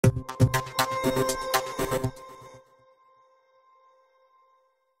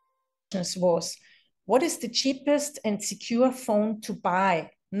was, what is the cheapest and secure phone to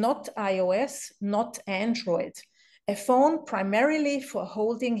buy? Not iOS, not Android. A phone primarily for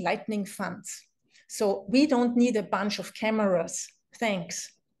holding lightning funds. So we don't need a bunch of cameras.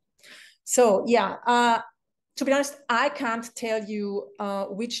 Thanks. So yeah, to be honest, I can't tell you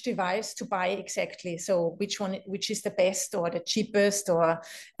which device to buy exactly. So which is the best or the cheapest, or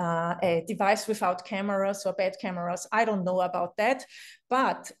a device without cameras or bad cameras. I don't know about that.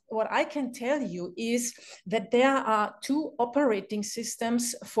 But what I can tell you is that there are two operating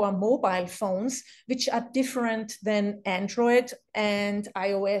systems for mobile phones, which are different than Android and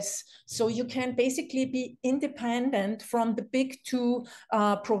iOS. So you can basically be independent from the big two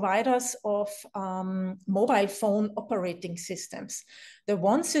providers of mobile phone operating systems. The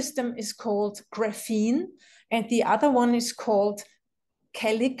one system is called Graphene, and the other one is called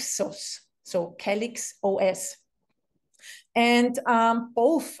CalyxOS, so CalyxOS. And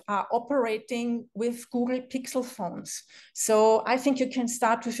both are operating with Google Pixel phones. So I think you can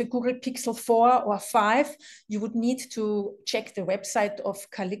start with a Google Pixel 4 or 5. You would need to check the website of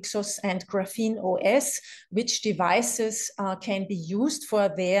CalyxOS and GrapheneOS, which devices can be used for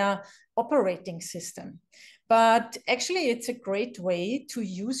their operating system. But actually, it's a great way to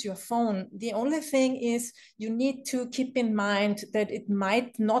use your phone. The only thing is you need to keep in mind that it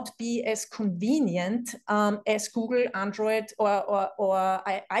might not be as convenient as Google, Android, or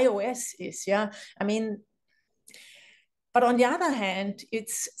iOS is. Yeah, I mean, but on the other hand,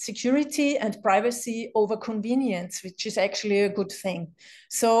 it's security and privacy over convenience, which is actually a good thing.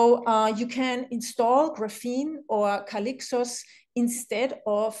 So you can install Graphene or CalyxOS instead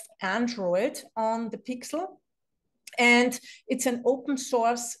of Android on the Pixel. And it's an open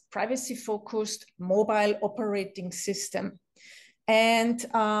source, privacy-focused mobile operating system. And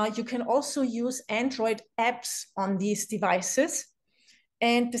you can also use Android apps on these devices.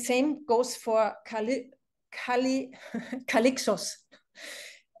 And the same goes for CalyxOS.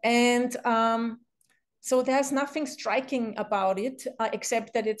 And so there's nothing striking about it,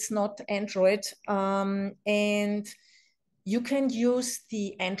 except that it's not Android. And you can use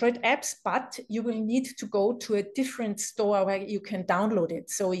the Android apps, but you will need to go to a different store where you can download it.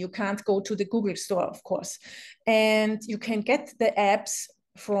 So you can't go to the Google Store, of course. And you can get the apps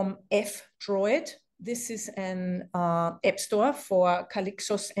from F-Droid. This is an app store for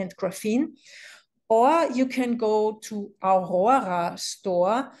CalyxOS and Graphene. Or you can go to Aurora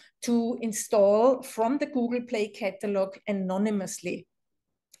Store to install from the Google Play catalog anonymously.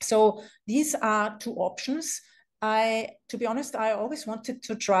 So these are two options. To be honest, I always wanted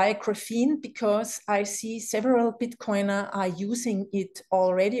to try Graphene because I see several Bitcoiner are using it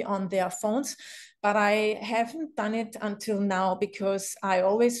already on their phones, but I haven't done it until now because I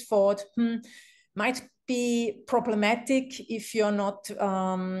always thought, might be problematic if you're not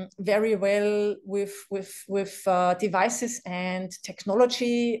very well with devices and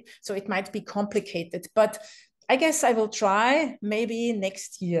technology, so it might be complicated. But I guess I will try maybe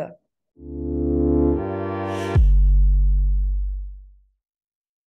next year.